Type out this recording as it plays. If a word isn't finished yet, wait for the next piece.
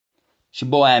It's your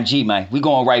boy IMG, man. We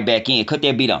going right back in. Cut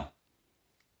that beat on.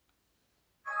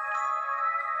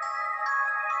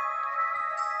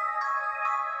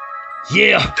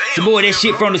 Yeah, some more of that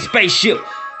shit from the spaceship.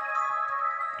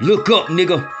 Look up,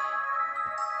 nigga.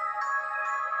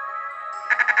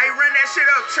 Hey, run that shit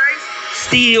up, Trace.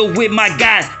 Still with my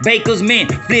guys, Baker's men,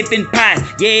 flipping pies.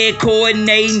 Yeah,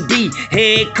 coordinating D,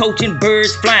 head coaching,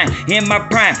 birds flying. In my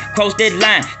prime, cross that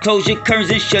line, close your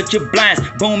curtains and shut your blinds.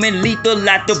 Booming lethal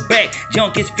out the back,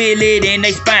 junkies feel it in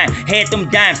they spine. Had them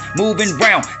dimes moving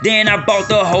round, then I bought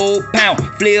the whole pound.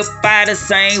 Flip by the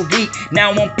same week,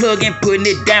 now I'm plugging, putting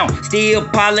it down. Still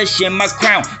polishing my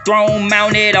crown, throne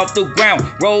mounted off the ground.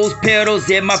 Rose petals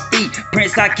at my feet,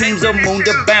 Prince Hakim's a moon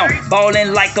to bound.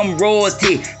 Ballin' like I'm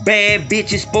royalty, bad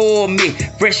bitches spoil me.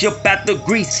 Fresh up out the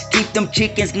grease, keep them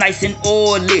chickens nice and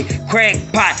oily. Crack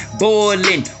pot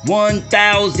boiling,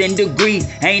 1,000 degrees.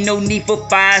 Ain't no need for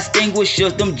fire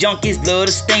extinguishers, them junkies love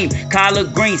to steam.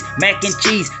 Collard greens, mac and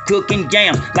cheese, cooking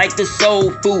yams like the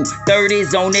soul food.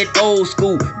 30s on that old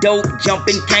school, dope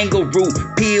jumping kangaroo.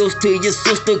 Pills to your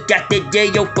sister, got that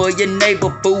yayo for your neighbor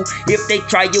fool. If they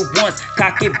try you once,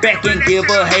 cock it back and give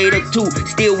a hater two.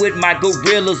 Still with my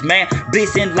gorillas, man,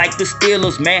 blissing like the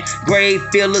Steelers, man. Grave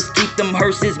fillers, keep them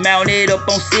hearses mounted up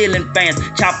on ceiling fans.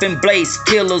 Chopping blades,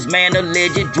 killers, man,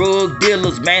 alleged drug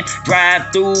dealers, man.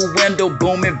 Drive through window,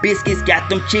 booming biscuits, got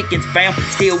them chickens, fam.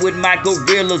 Still with my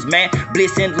gorillas, man,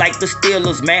 blissing like the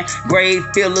Steelers, man. Grave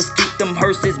fillers, keep them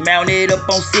hearses mounted up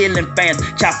on ceiling fans.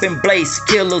 Chopping blades,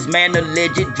 killers, man,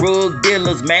 alleged drug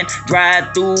dealers, man.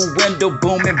 Drive through window,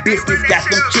 booming biscuits, got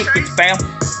them chickens, fam.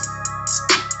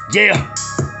 Yeah,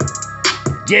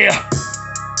 yeah,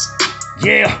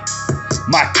 yeah.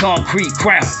 My concrete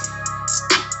crown.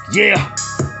 Yeah,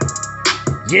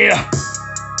 yeah,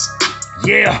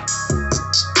 yeah.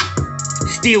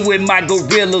 Still with my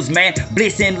gorillas, man,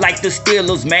 blissing like the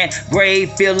Steelers, man.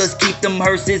 Grave fillers, keep them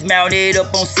hearses mounted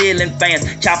up on ceiling fans.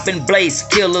 Chopping blades,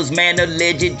 killers, man,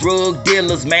 alleged drug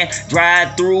dealers, man.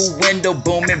 Drive through window,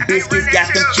 booming biscuits,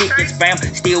 got them chickens, fam.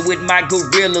 Still with my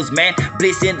gorillas, man,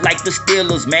 blissing like the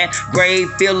Steelers, man. Grave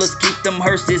fillers, keep them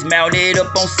hearses mounted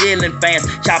up on ceiling fans.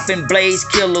 Chopping blades,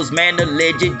 killers, man,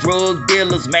 alleged drug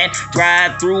dealers, man.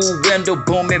 Drive through window,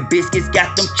 booming biscuits,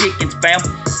 got them chickens, fam.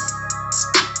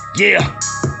 Yeah,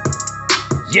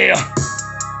 yeah,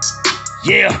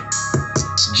 yeah,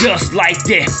 just like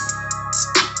that.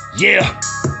 Yeah,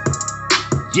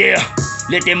 yeah,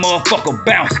 let that motherfucker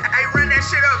bounce. Hey, run that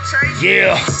shit up, Trace.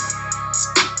 Yeah,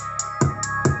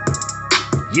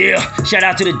 yeah, shout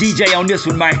out to the DJ on this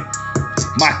one, man.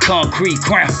 My concrete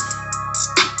crown.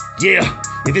 Yeah,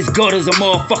 if it's good as a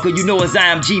motherfucker, you know it's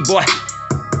IMG, boy.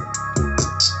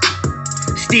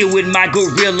 Still with my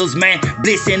gorillas, man,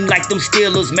 blissing like them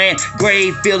Steelers, man.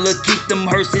 Grave filler, keep them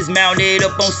hearses mounted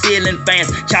up on ceiling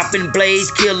fans. Chopping blades,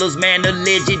 killers, man,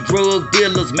 alleged drug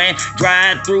dealers, man.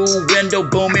 Drive through window,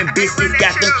 booming biscuits,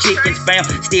 got them chickens, fam.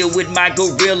 Still with my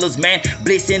gorillas, man,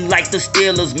 blissing like the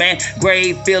Steelers, man.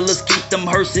 Grave fillers, keep them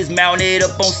hearses mounted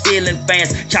up on ceiling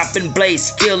fans. Chopping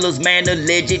blades, killers, man,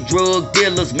 alleged drug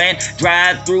dealers, man.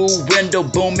 Drive through window,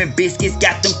 booming biscuits,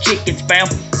 got them chickens, fam.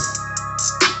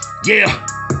 Yeah.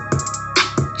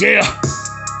 Yeah,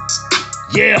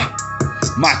 yeah,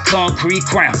 my concrete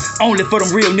crown. Only for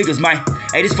them real niggas, man.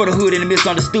 Hey, this for the hood and the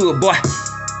misunderstood, boy.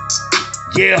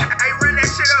 Yeah. Hey, run that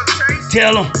shit up, Trace.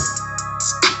 Tell them.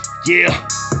 Yeah,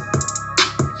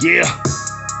 yeah,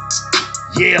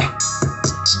 yeah,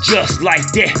 just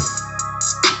like that.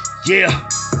 Yeah,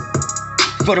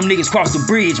 for them niggas cross the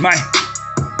bridge, man.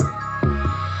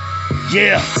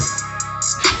 Yeah.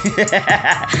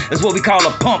 That's what we call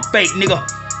a pump fake, nigga.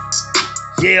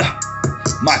 Yeah,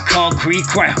 my concrete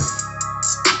crown.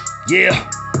 Yeah,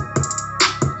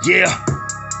 yeah.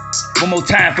 One more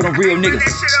time for them real niggas.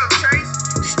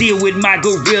 Still with my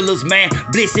gorillas, man,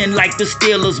 blissing like the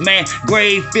Steelers, man.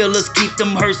 Grave fillers, keep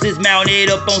them hearses mounted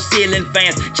up on ceiling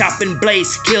fans. Chopping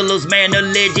blades, killers, man,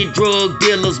 alleged drug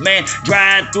dealers, man.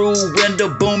 Drive through window,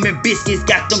 booming biscuits,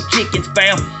 got them chickens,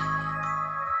 fam.